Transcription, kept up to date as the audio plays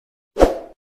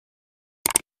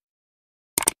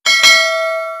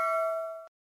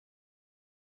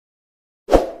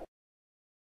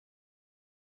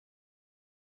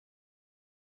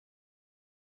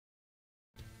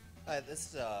This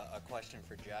is a question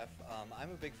for Jeff.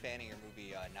 I'm a big fan of your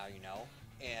movie Now You Know,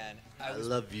 and I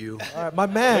love you. All right, my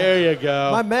man. There you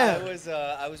go. My man.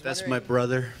 I was That's wondering my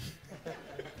brother.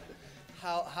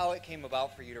 how it came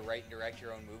about for you to write and direct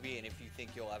your own movie, and if you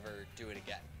think you'll ever do it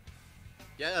again.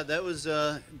 Yeah, that was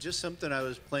just something I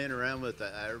was playing around with.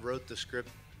 I wrote the script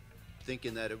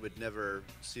thinking that it would never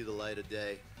see the light of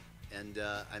day. And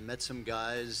I met some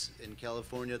guys in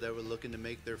California that were looking to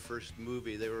make their first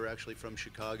movie. They were actually from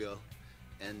Chicago.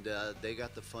 And they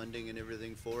got the funding and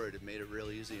everything for it. It made it real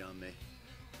easy on me.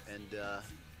 And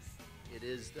it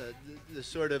is the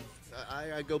sort of,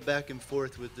 I go back and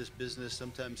forth with this business.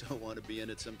 Sometimes I want to be in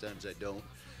it, sometimes I don't.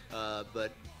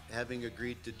 But having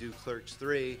agreed to do Clerks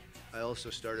 3, I also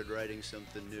started writing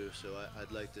something new. So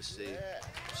I'd like to see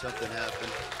something happen.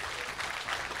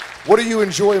 What do you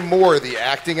enjoy more, the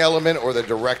acting element or the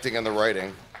directing and the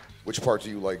writing? Which part do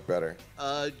you like better?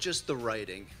 Just the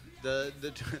writing. The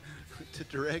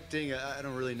directing, I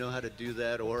don't really know how to do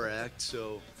that or act,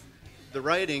 so the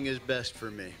writing is best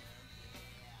for me.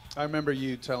 I remember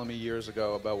you telling me years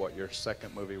ago about what your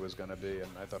second movie was going to be, and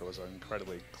I thought it was an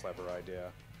incredibly clever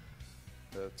idea.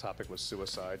 The topic was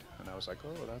suicide, and I was like,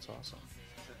 oh, that's awesome.